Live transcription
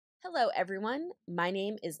Hello, everyone. My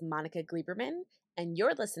name is Monica Gleiberman, and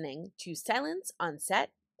you're listening to Silence on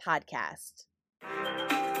Set podcast.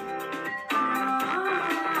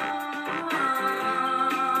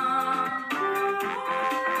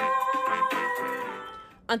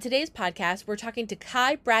 On today's podcast, we're talking to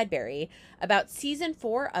Kai Bradbury about season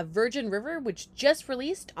 4 of Virgin River, which just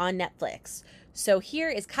released on Netflix. So here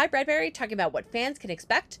is Kai Bradbury talking about what fans can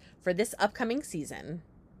expect for this upcoming season.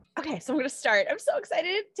 Okay, so I'm going to start. I'm so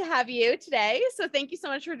excited to have you today. So thank you so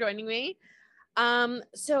much for joining me.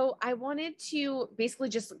 So I wanted to basically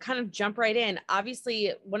just kind of jump right in.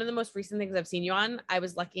 Obviously, one of the most recent things I've seen you on, I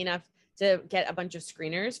was lucky enough to get a bunch of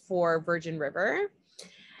screeners for Virgin River.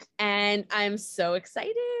 And I'm so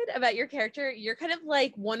excited about your character. You're kind of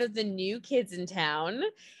like one of the new kids in town,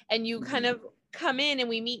 and you kind of come in and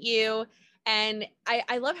we meet you. And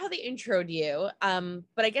I love how they introed you.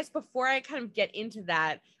 But I guess before I kind of get into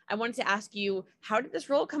that, I wanted to ask you, how did this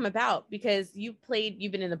role come about? Because you've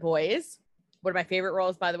been in The Boys, one of my favorite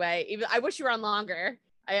roles, by the way. Even I wish you were on longer.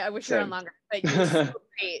 I wish you were on longer, but you were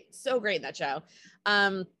so great in that show.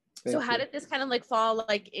 So how did this kind of like fall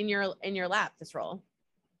like in your lap, this role?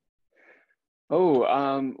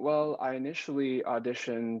 Well, I initially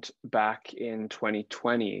auditioned back in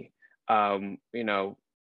 2020.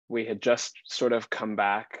 We had just sort of come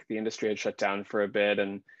back. The industry had shut down for a bit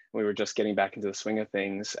and we were just getting back into the swing of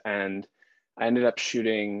things. And I ended up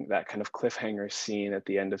shooting that kind of cliffhanger scene at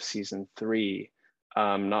the end of season 3,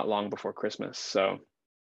 not long before Christmas. So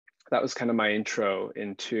that was kind of my intro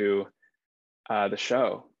into the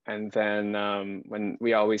show. And then when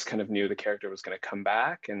we always kind of knew the character was going to come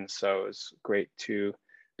back. And so it was great to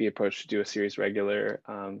be approached to do a series regular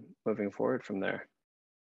moving forward from there.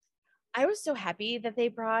 I was so happy that they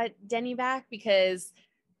brought Denny back because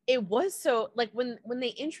it was so like when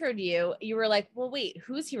they introed you, you were like, well, wait,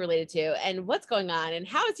 who's he related to and what's going on and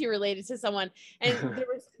how is he related to someone? And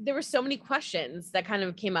there were so many questions that kind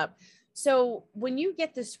of came up. So when you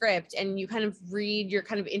get the script and you kind of read your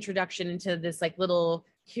kind of introduction into this like little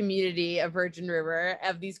community of Virgin River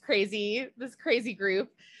of this crazy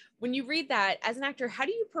group, when you read that as an actor, how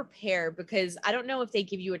do you prepare? Because I don't know if they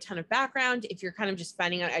give you a ton of background, if you're kind of just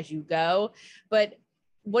finding out as you go, but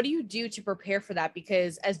what do you do to prepare for that?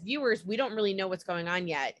 Because as viewers, we don't really know what's going on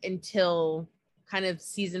yet until kind of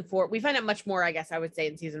season 4. We find out much more, I guess I would say,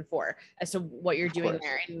 in season 4 as to what you're doing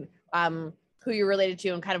there and who you're related to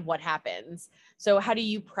and kind of what happens. So how do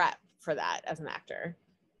you prep for that as an actor?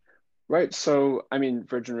 Right. So, I mean,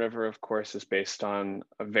 Virgin River, of course, is based on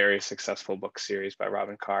a very successful book series by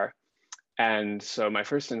Robin Carr. And so my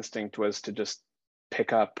first instinct was to just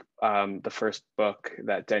pick up the first book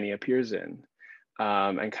that Denny appears in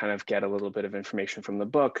and kind of get a little bit of information from the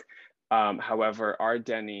book. However, our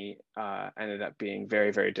Denny ended up being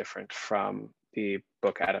very, very different from the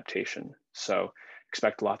book adaptation. So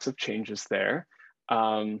expect lots of changes there.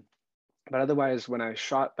 But otherwise, when I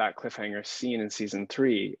shot that cliffhanger scene in season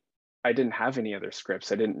 3, I didn't have any other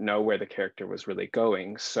scripts. I didn't know where the character was really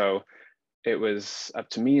going. So it was up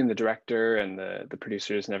to me and the director and the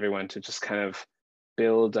producers and everyone to just kind of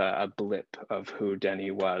build a blip of who Denny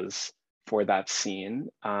was for that scene.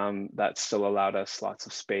 That still allowed us lots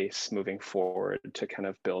of space moving forward to kind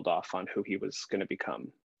of build off on who he was going to become.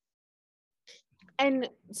 And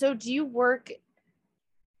so do you work,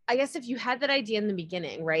 I guess if you had that idea in the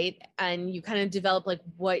beginning, right? And you kind of develop like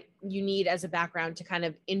what you need as a background to kind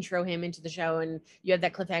of intro him into the show and you have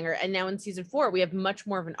that cliffhanger. And now in season 4, we have much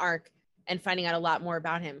more of an arc and finding out a lot more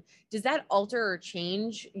about him. Does that alter or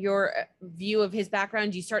change your view of his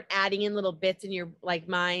background? Do you start adding in little bits in your like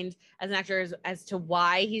mind as an actor as to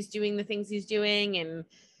why he's doing the things he's doing? And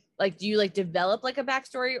like, do you like develop like a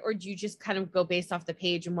backstory or do you just kind of go based off the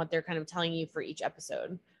page and what they're kind of telling you for each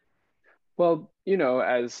episode? Well,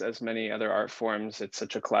 as many other art forms, it's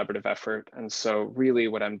such a collaborative effort. And so really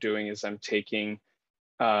what I'm doing is I'm taking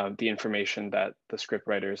the information that the script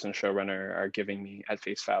writers and showrunner are giving me at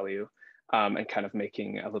face value and kind of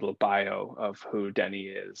making a little bio of who Denny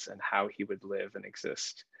is and how he would live and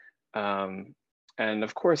exist. And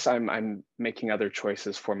of course, I'm making other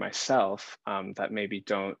choices for myself that maybe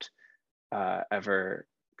don't ever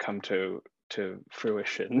come to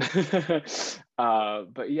fruition.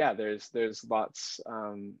 But yeah, there's lots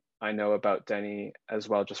I know about Denny as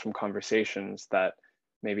well, just from conversations that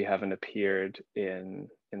maybe haven't appeared in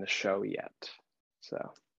the show yet.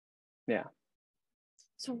 So yeah.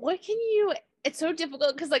 So it's so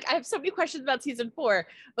difficult because like I have so many questions about season 4,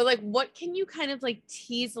 but like what can you kind of like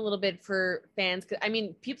tease a little bit for fans? Cause I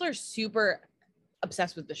mean, people are super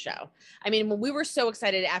obsessed with the show. I mean, when we were so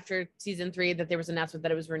excited after season 3 that there was an announcement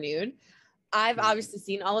that it was renewed, I've obviously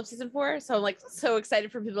seen all of season 4, so I'm like so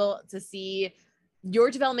excited for people to see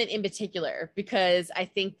your development in particular, because I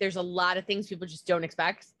think there's a lot of things people just don't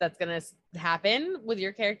expect that's going to happen with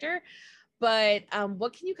your character. But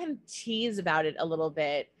what can you kind of tease about it a little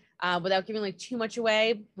bit without giving like too much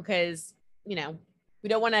away? Because, you know, we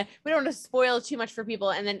don't want to spoil too much for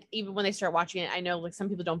people. And then even when they start watching it, I know like some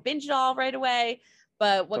people don't binge it all right away.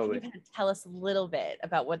 But what Totally. can you kind of tell us a little bit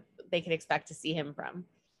about what they can expect to see him from?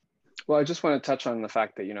 Well, I just want to touch on the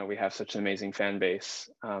fact that, we have such an amazing fan base.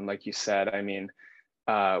 Like you said, I mean,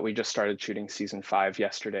 we just started shooting season 5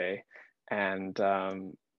 yesterday, and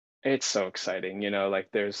it's so exciting. Like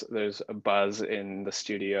there's a buzz in the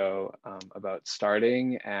studio about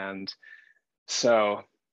starting, and so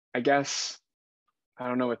I guess I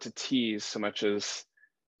don't know what to tease so much as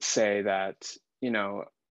say that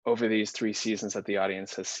over these 3 seasons that the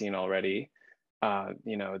audience has seen already,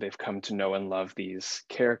 they've come to know and love these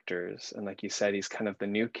characters, and like you said, he's kind of the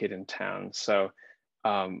new kid in town. So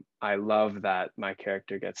I love that my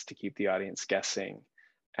character gets to keep the audience guessing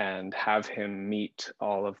and have him meet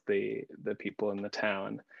all of the people in the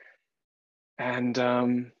town, and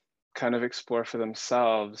kind of explore for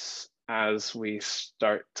themselves as we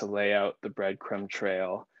start to lay out the breadcrumb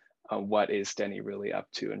trail. What is Denny really up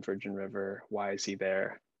to in Virgin River? Why is he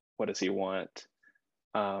there? What does he want?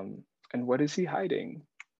 And what is he hiding?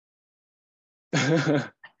 Good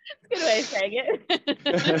way of saying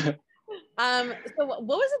it. So what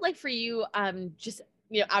was it like for you? Just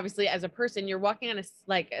obviously as a person, you're walking on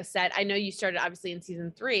a set. I know you started obviously in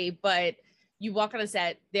season 3, but you walk on a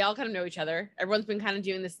set. They all kind of know each other. Everyone's been kind of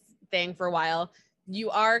doing this thing for a while. You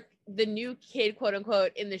are the new kid, quote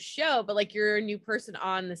unquote, in the show, but like you're a new person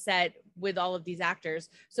on the set with all of these actors.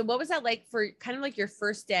 So what was that like for kind of like your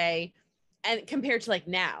first day? And compared to like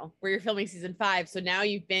now where you're filming season 5, so now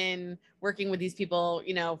you've been working with these people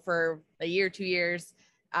for a year, 2 years,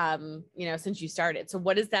 since you started. So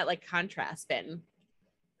what has that like contrast been?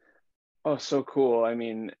 Oh, so cool. I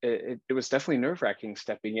mean, it was definitely nerve-wracking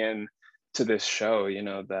stepping in to this show,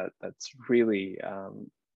 that's really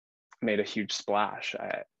made a huge splash.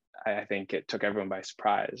 I think it took everyone by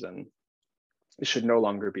surprise, and it should no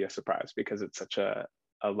longer be a surprise because it's such a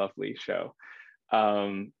lovely show.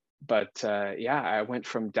 But yeah, I went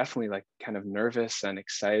from definitely like kind of nervous and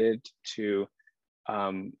excited to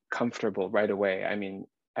comfortable right away. I mean,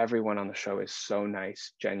 everyone on the show is so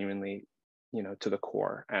nice, genuinely, to the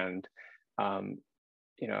core, and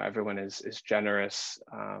everyone is generous,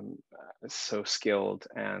 so skilled,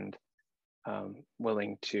 and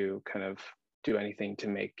willing to kind of do anything to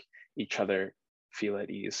make each other feel at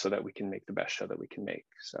ease so that we can make the best show that we can make.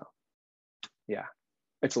 So yeah,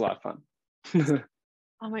 it's a lot of fun.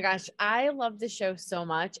 Oh my gosh, I love this show so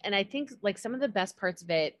much. And I think like some of the best parts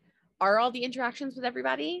of it are all the interactions with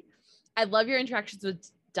everybody. I love your interactions with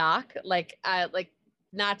Doc, like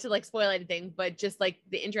not to like spoil anything, but just like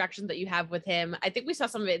the interactions that you have with him. I think we saw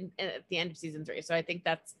some of it at the end of season 3. So I think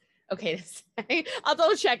that's okay to say. I'll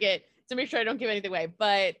double check it to make sure I don't give anything away.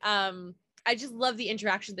 But I just love the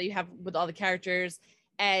interactions that you have with all the characters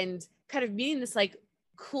and kind of meeting this like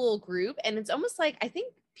cool group. And it's almost like I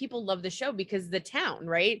think people love the show because the town,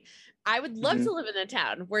 right? I would love Mhm. to live in a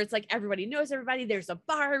town where it's like everybody knows everybody. There's a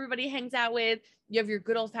bar everybody hangs out with. You have your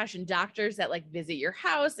good old fashioned doctors that like visit your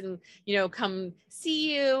house and, come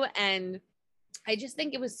see you. And I just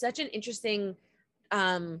think it was such an interesting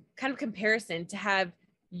kind of comparison to have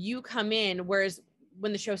you come in, whereas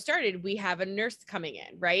when the show started, we have a nurse coming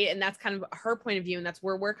in, right? And that's kind of her point of view, and that's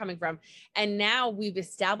where we're coming from. And now we've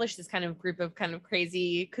established this kind of group of kind of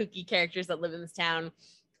crazy, kooky characters that live in this town.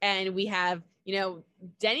 And we have,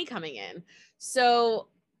 Denny coming in. So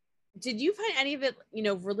did you find any of it,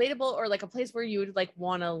 relatable or like a place where you would like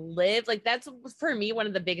want to live? Like that's for me one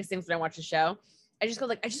of the biggest things when I watch the show. I just go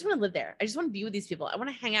like, I just want to live there. I just want to be with these people. I want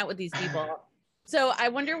to hang out with these people. So I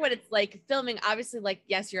wonder what it's like filming. Obviously, like,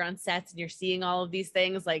 yes, you're on sets and you're seeing all of these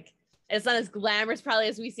things. Like, it's not as glamorous probably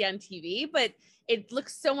as we see on TV, but it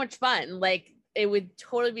looks so much fun. Like, it would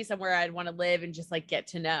totally be somewhere I'd want to live and just like get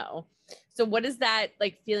to know. So what is that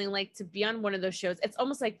like feeling like to be on one of those shows? It's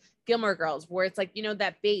almost like Gilmore Girls, where it's like,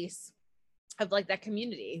 that base of like that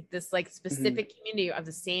community, this like Mhm. specific community of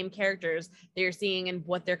the same characters that you're seeing and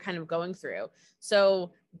what they're kind of going through.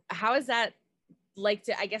 So how is that like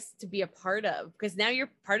to, I guess, to be a part of? Because now you're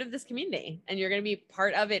part of this community and you're going to be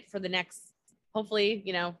part of it for the next, hopefully,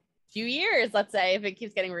 few years, let's say, if it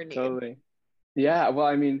keeps getting renewed. Totally. Yeah, well,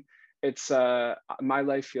 I mean, it's my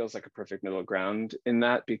life feels like a perfect middle ground in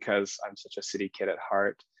that because I'm such a city kid at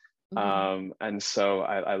heart. Mhm. And so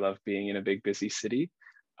I love being in a big busy city.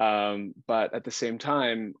 But at the same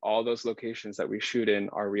time, all those locations that we shoot in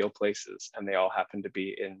are real places, and they all happen to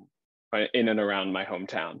be in and around my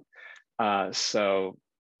hometown. So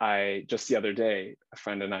I just the other day, a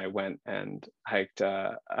friend and I went and hiked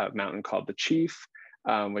a mountain called the Chief,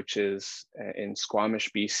 which is in Squamish,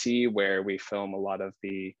 BC, where we film a lot of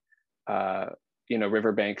the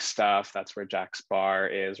riverbank stuff. That's where Jack's Bar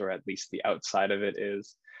is, or at least the outside of it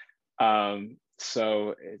is.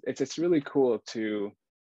 So it's really cool to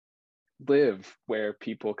live where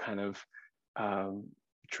people kind of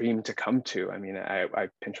dream to come to. I mean, I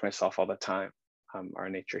pinch myself all the time. Our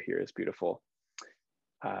nature here is beautiful.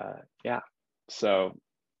 So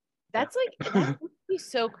that's like that would be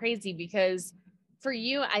so crazy, because for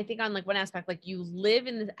you, I think on like one aspect, like you live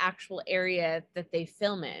in the actual area that they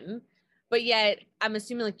film in, but yet I'm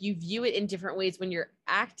assuming like you view it in different ways when you're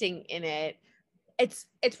acting in it. It's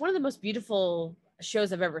one of the most beautiful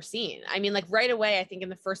shows I've ever seen. I mean, like right away, I think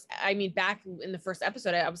back in the first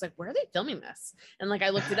episode, I was like, where are they filming this? And like, I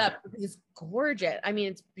looked it up because it's gorgeous. I mean,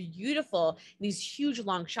 it's beautiful. These huge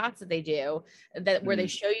long shots that they do where they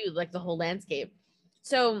show you like the whole landscape.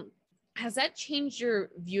 So has that changed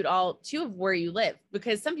your view at all too of where you live?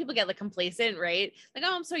 Because some people get like complacent, right? Like,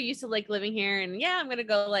 oh, I'm so used to like living here, and yeah, I'm going to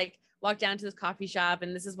go like walk down to this coffee shop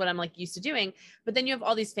and this is what I'm like used to doing. But then you have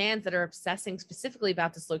all these fans that are obsessing specifically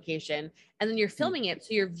about this location, and then you're filming it.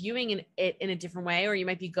 So you're viewing it in a different way, or you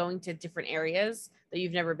might be going to different areas that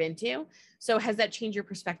you've never been to. So has that changed your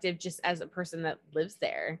perspective just as a person that lives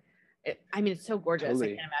there? I mean, it's so gorgeous.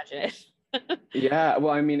 Totally. I can't imagine it. Yeah.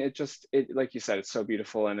 Well, I mean, it like you said, it's so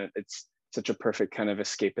beautiful, and it's such a perfect kind of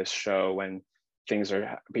escapist show when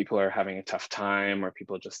people are having a tough time, or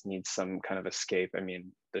people just need some kind of escape. I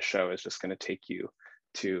mean, the show is just going to take you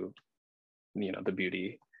to, the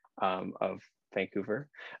beauty of Vancouver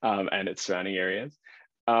and its surrounding areas.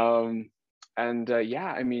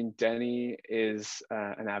 I mean, Denny is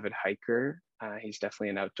an avid hiker. He's definitely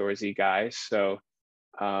an outdoorsy guy. So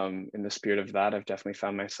in the spirit of that, I've definitely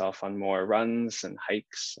found myself on more runs and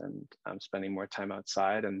hikes, and I'm spending more time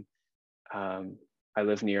outside. And I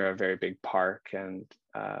live near a very big park, and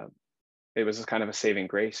it was kind of a saving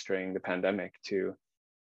grace during the pandemic to,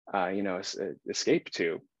 escape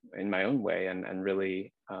to in my own way, and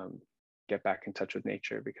really get back in touch with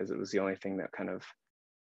nature, because it was the only thing that kind of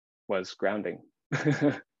was grounding.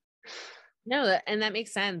 No, and that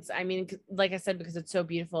makes sense. I mean, like I said, because it's so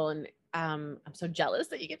beautiful, and I'm so jealous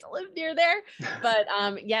that you get to live near there. But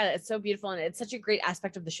yeah, it's so beautiful, and it's such a great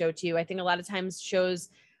aspect of the show too. I think a lot of times shows,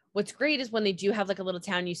 what's great is when they do have like a little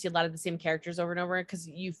town, you see a lot of the same characters over and over, because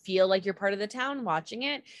you feel like you're part of the town watching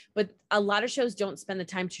it. But a lot of shows don't spend the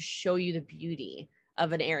time to show you the beauty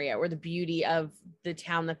of an area or the beauty of the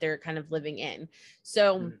town that they're kind of living in.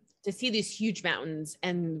 So to see these huge mountains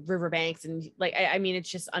and riverbanks, and like, I mean,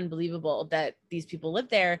 it's just unbelievable that these people live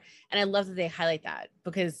there. And I love that they highlight that,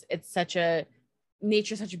 because it's such a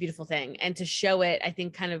beautiful thing. And to show it, I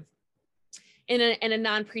think kind of in a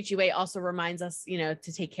non-preachy way also reminds us,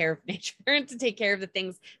 to take care of nature and to take care of the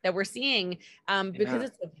things that we're seeing, because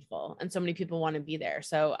it's so beautiful and so many people want to be there.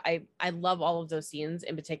 So I love all of those scenes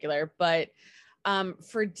in particular. But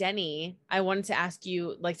for Denny, I wanted to ask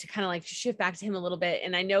you, like, to kind of like shift back to him a little bit.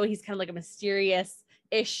 And I know he's kind of like a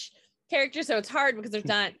mysterious-ish character, so it's hard because there's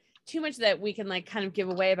not too much that we can like kind of give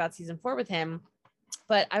away about season 4 with him.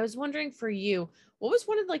 But I was wondering for you, what was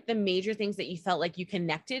one of like the major things that you felt like you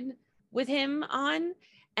connected with him on?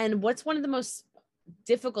 And what's one of the most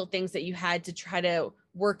difficult things that you had to try to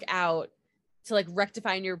work out to like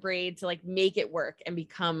rectify in your brain to like make it work and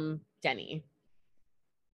become Denny?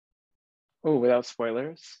 Oh, without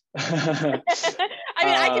spoilers? I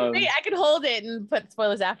mean, I can hold it and put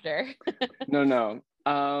spoilers after. No.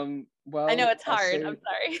 Well, I know it's hard. I'm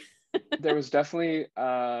sorry. There was definitely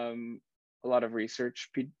a lot of research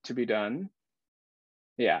to be done.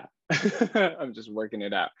 Yeah, I'm just working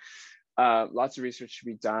it out. Lots of research to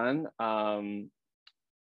be done.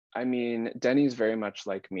 I mean, Denny's very much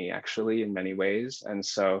like me, actually, in many ways. And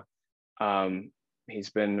so he's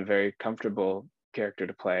been a very comfortable character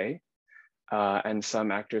to play. And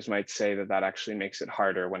some actors might say that actually makes it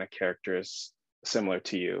harder when a character is similar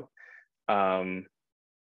to you. And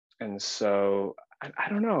so I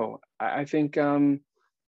don't know. I think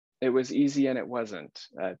it was easy and it wasn't,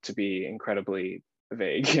 to be incredibly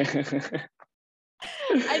vague.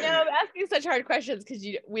 I know I'm asking such hard questions because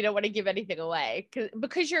we don't want to give anything away,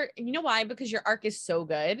 because you know why? Because your arc is so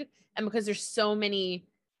good, and because there's so many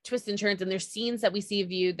twists and turns, and there's scenes that we see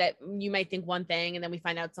of you that you might think one thing and then we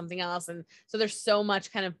find out something else, and so there's so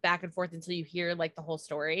much kind of back and forth until you hear like the whole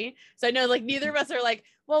story. So I know like neither of us are like,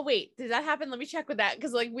 well, wait, did that happen? Let me check with that,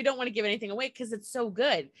 because like we don't want to give anything away because it's so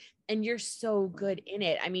good, and you're so good in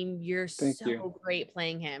it. I mean, you're Thank you. so great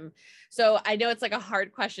playing him. So I know it's like a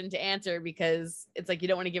hard question to answer because it's like you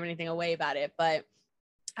don't want to give anything away about it, but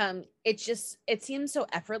it seems so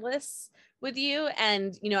effortless with you.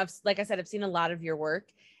 And like I said, I've seen a lot of your work,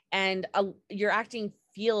 and your acting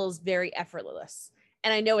feels very effortless.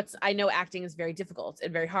 And I know acting is very difficult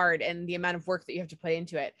and very hard, and the amount of work that you have to put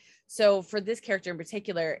into it. So for this character in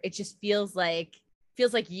particular, it just feels like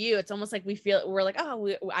you. It's almost like we're like,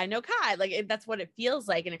 oh, I know Kai, like that's what it feels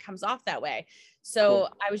like, and it comes off that way. So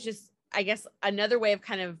Cool. I was just, I guess, another way of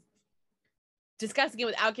kind of discussing it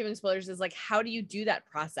without giving spoilers is like, how do you do that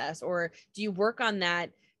process, or do you work on that?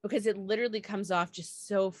 Because it literally comes off just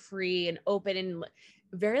so free and open and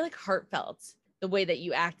very like heartfelt, the way that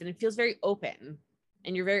you act, and it feels very open,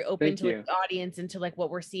 and you're very open Thank to like you. the audience and to like what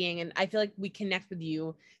we're seeing. And I feel like we connect with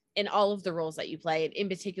you in all of the roles that you play, and in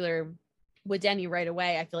particular with Denny right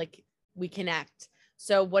away, I feel like we connect.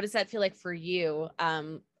 So what does that feel like for you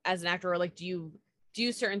as an actor? Or like, do you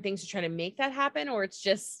do certain things to try to make that happen, or it's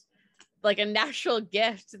just like a natural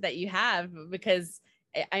gift that you have? Because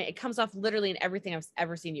it comes off literally in everything I've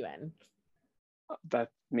ever seen you in. That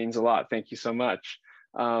means a lot. Thank you so much.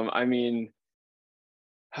 I mean,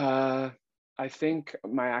 I think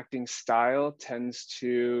my acting style tends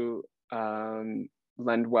to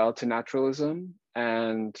lend well to naturalism,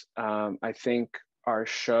 and I think our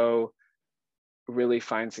show really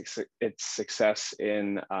finds its success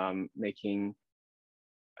in making,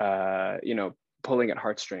 pulling at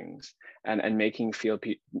heartstrings and making feel.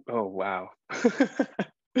 Oh wow.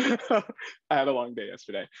 I had a long day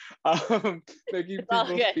yesterday. Making It's all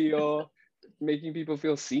people good. feel, making people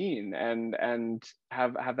feel seen and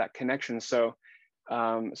have that connection. So,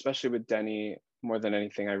 especially with Denny, more than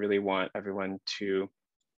anything, I really want everyone to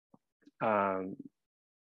um,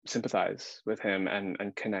 sympathize with him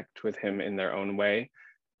and connect with him in their own way.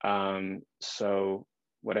 So,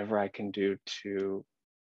 whatever I can do to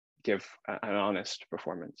give an honest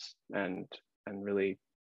performance and really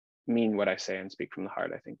mean what I say and speak from the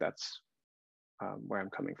heart, I think that's where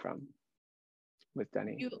I'm coming from with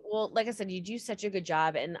Denny. Well, like I said, you do such a good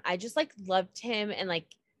job, and I just like loved him and like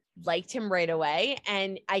liked him right away.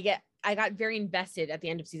 And I got very invested at the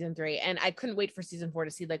end of season 3, and I couldn't wait for season 4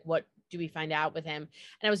 to see like what do we find out with him.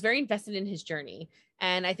 And I was very invested in his journey,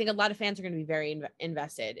 and I think a lot of fans are going to be very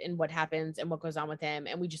invested in what happens and what goes on with him.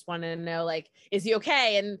 And we just want to know, like, is he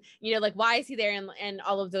okay, and like why is he there, and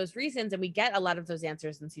all of those reasons. And we get a lot of those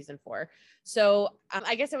answers in season 4. So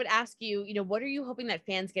I guess I would ask you, what are you hoping that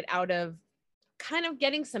fans get out of kind of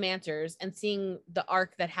getting some answers and seeing the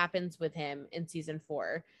arc that happens with him in season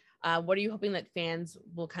 4? What are you hoping that fans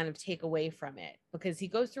will kind of take away from it? Because he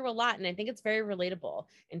goes through a lot, and I think it's very relatable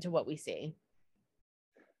into what we see.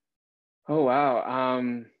 Oh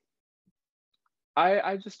wow.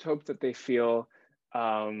 I just hope that they feel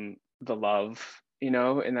the love, in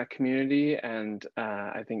that community. And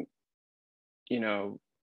I think,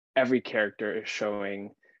 every character is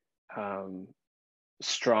showing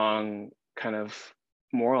strong kind of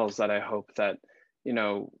morals that I hope that,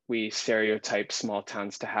 we stereotype small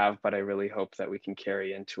towns to have, but I really hope that we can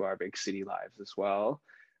carry into our big city lives as well.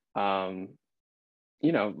 Um,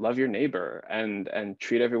 love your neighbor and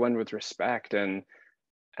treat everyone with respect and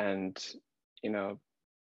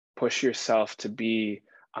push yourself to be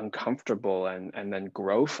uncomfortable and then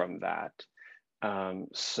grow from that.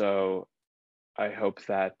 So I hope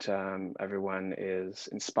that everyone is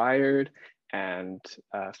inspired and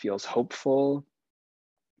feels hopeful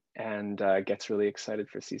and gets really excited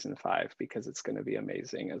for season 5 because it's going to be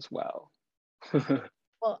amazing as well.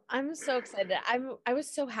 Well, I'm so excited. I was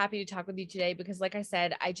so happy to talk with you today because, like I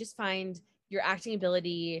said, I just find your acting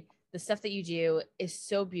ability, the stuff that you do, is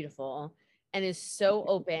so beautiful and is so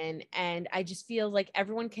open. And I just feel like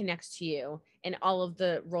everyone connects to you in all of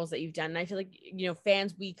the roles that you've done. And I feel like,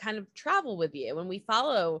 fans, we kind of travel with you and we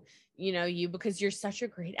follow, you, because you're such a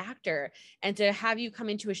great actor. And to have you come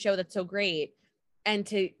into a show that's so great and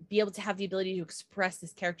to be able to have the ability to express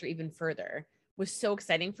this character even further was so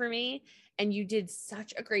exciting for me. And you did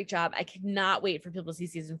such a great job. I cannot wait for people to see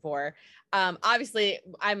season 4. Obviously,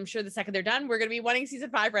 I'm sure the second they're done, we're going to be wanting season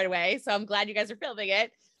 5 right away. So I'm glad you guys are filming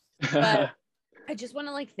it. But I just want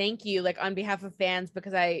to like thank you like on behalf of fans,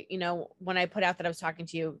 because when I put out that I was talking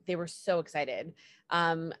to you, they were so excited.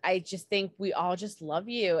 I just think we all just love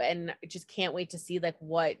you and just can't wait to see like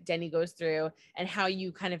what Denny goes through and how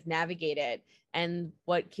you kind of navigate it and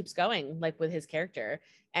what keeps going like with his character.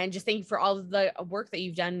 And just thank you for all of the work that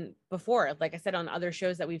you've done before. Like I said, on other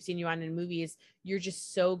shows that we've seen you on in movies, you're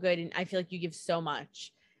just so good. And I feel like you give so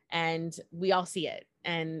much, and we all see it.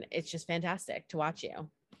 And it's just fantastic to watch you.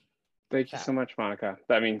 Thank you so much, Monica.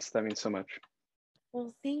 That means so much.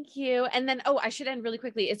 Well, thank you. And then, I should end really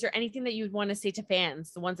quickly. Is there anything that you'd want to say to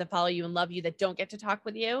fans, the ones that follow you and love you, that don't get to talk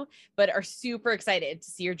with you, but are super excited to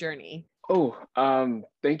see your journey?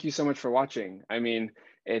 Thank you so much for watching. I mean,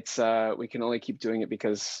 it's we can only keep doing it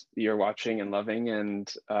because you're watching and loving, and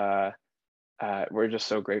we're just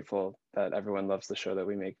so grateful that everyone loves the show that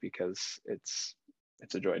we make, because it's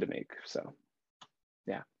a joy to make. So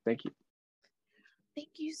yeah, thank you.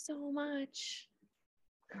 Thank you so much.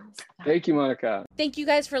 Thank you, Monica. Thank you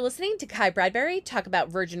guys for listening to Kai Bradbury talk about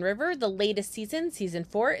Virgin River. The latest season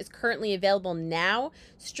 4, is currently available now,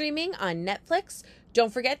 streaming on Netflix.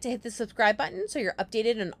 Don't forget to hit the subscribe button so you're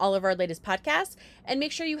updated on all of our latest podcasts, and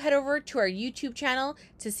make sure you head over to our YouTube channel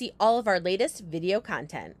to see all of our latest video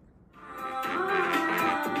content.